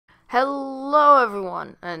Hello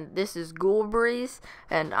everyone, and this is Breeze,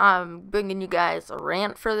 and I'm bringing you guys a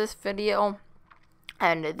rant for this video.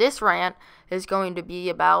 And this rant is going to be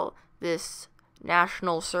about this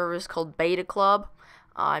national service called Beta Club.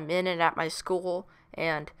 I'm in it at my school,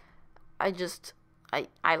 and I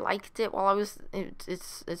liked it while I was.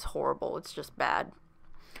 It's horrible. It's just bad.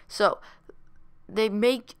 So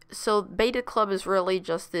Beta Club is really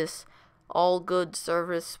just this all good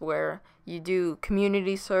service where you do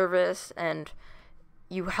community service and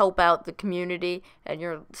you help out the community, and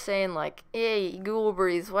you're saying like, hey, Google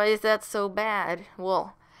Breeze, why is that so bad?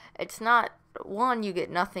 Well, it's not. One, you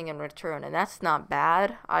get nothing in return, and that's not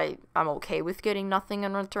bad. I'm okay with getting nothing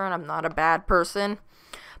in return. I'm not a bad person.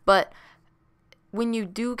 But when you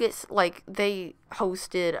do get, like, they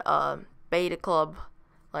hosted a Beta Club,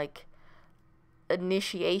 like,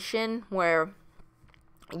 initiation where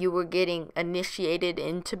you were getting initiated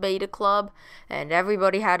into Beta Club, and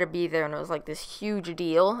everybody had to be there, and it was like this huge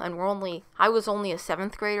deal. And I was only a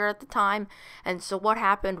 7th grader at the time, and so what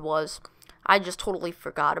happened was I just totally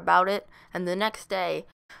forgot about it. And the next day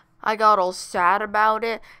I got all sad about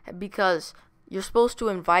it because you're supposed to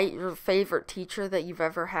invite your favorite teacher that you've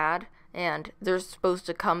ever had, and they're supposed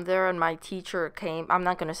to come there. And my teacher came. I'm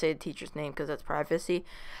not going to say the teacher's name because that's privacy.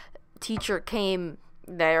 Teacher came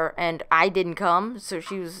there and I didn't come, so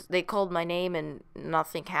they called my name and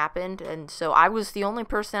nothing happened, and so I was the only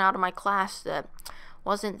person out of my class that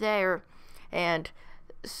wasn't there. And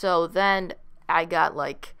so then I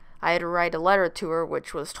had to write a letter to her,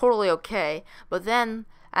 which was totally okay. But then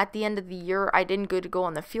at the end of the year I didn't get to go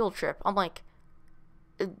on the field trip. I'm like,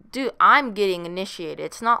 dude, I'm getting initiated.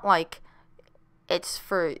 It's not like it's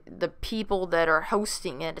for the people that are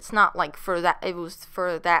hosting it. It's not like for that. It was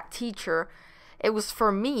for that teacher. It was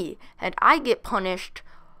for me, and I get punished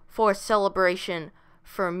for a celebration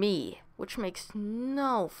for me, which makes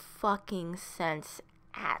no fucking sense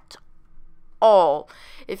at all.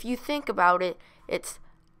 If you think about it,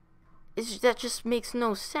 that just makes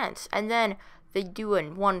no sense. And then they do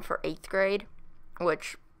one for 8th grade,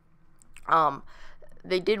 which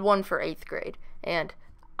they did one for 8th grade, and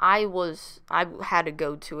I had to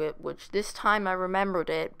go to it, which this time I remembered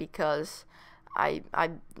it because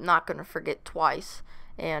I'm not going to forget twice.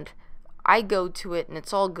 And I go to it, and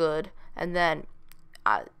it's all good. And then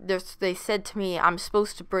they said to me I'm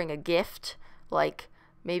supposed to bring a gift, like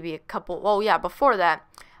maybe a couple. Oh yeah, before that,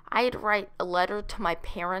 I had to write a letter to my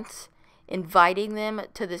parents inviting them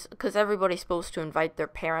to this, because everybody's supposed to invite their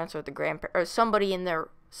parents or the grandparents or somebody in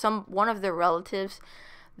one of their relatives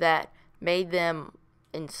that made them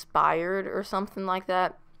inspired or something like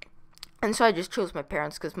that. And so I just chose my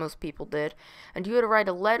parents because most people did. And you had to write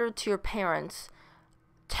a letter to your parents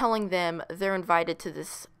telling them they're invited to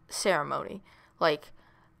this ceremony. Like,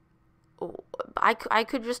 I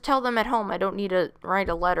could just tell them at home. I don't need to write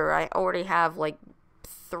a letter. I already have like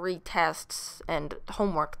 3 tests and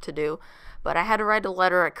homework to do. But I had to write a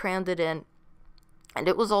letter. I crammed it in, and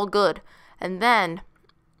it was all good. And then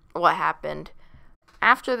what happened?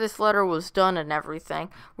 After this letter was done and everything,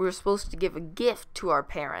 we were supposed to give a gift to our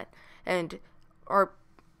parent. And our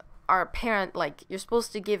parent, like, you're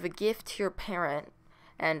supposed to give a gift to your parent,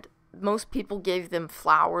 and most people gave them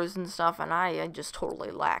flowers and stuff, and I just totally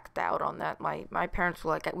lacked out on that. My parents were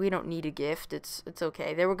like, we don't need a gift, it's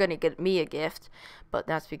okay. They were going to get me a gift, but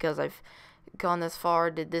that's because I've gone this far,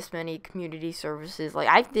 did this many community services.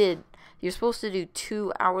 Like, you're supposed to do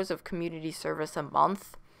 2 hours of community service a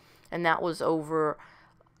month, and that was over,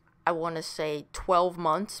 I want to say 12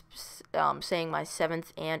 months, saying my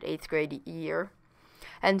 7th and 8th grade year.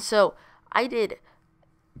 And so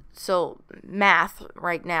math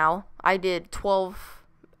right now, I did 12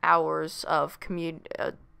 hours of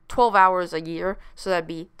 12 hours a year, so that'd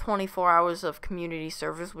be 24 hours of community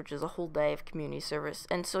service, which is a whole day of community service.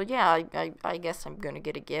 And so yeah, I guess I'm gonna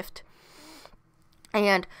get a gift.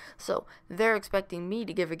 And so they're expecting me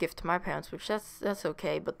to give a gift to my parents, which that's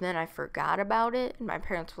okay. But then I forgot about it, and my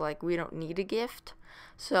parents were like, we don't need a gift.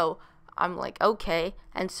 So I'm like, okay.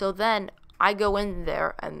 And so then I go in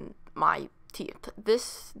there, and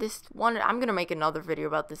this one, I'm gonna make another video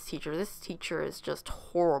about this teacher. This teacher is just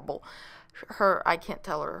horrible. I can't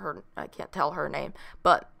tell her name,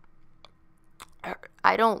 but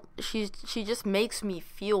she just makes me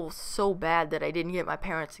feel so bad that I didn't get my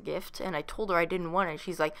parents a gift. And I told her I didn't want it.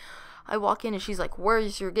 She's like, I walk in and she's like,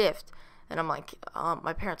 where's your gift? And I'm like,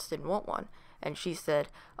 my parents didn't want one. And she said,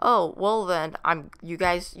 oh, well then,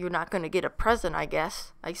 you're not gonna get a present, I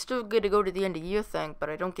guess. I still get to go to the end of year thing, but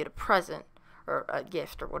I don't get a present or a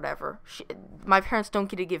gift or whatever. My parents don't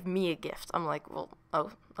get to give me a gift. I'm like, well,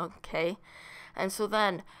 oh, okay. And so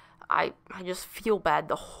then I just feel bad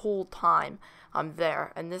the whole time I'm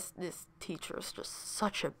there. And this teacher is just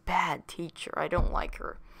such a bad teacher. I don't like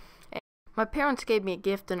her. And my parents gave me a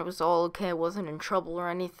gift, and it was all okay. I wasn't in trouble or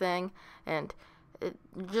anything, and it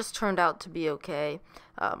just turned out to be okay.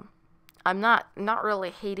 I'm not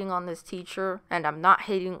really hating on this teacher, and I'm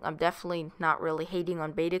definitely not really hating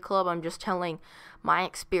on Beta Club. I'm just telling my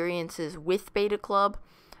experiences with Beta Club,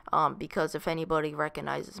 because if anybody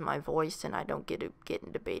recognizes my voice and I don't get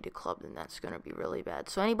into Beta Club, then that's going to be really bad.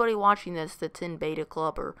 So anybody watching this that's in Beta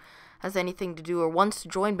Club or has anything to do or wants to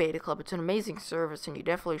join Beta Club, it's an amazing service, and you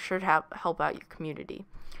definitely should help out your community.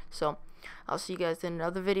 So I'll see you guys in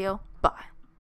another video. Bye.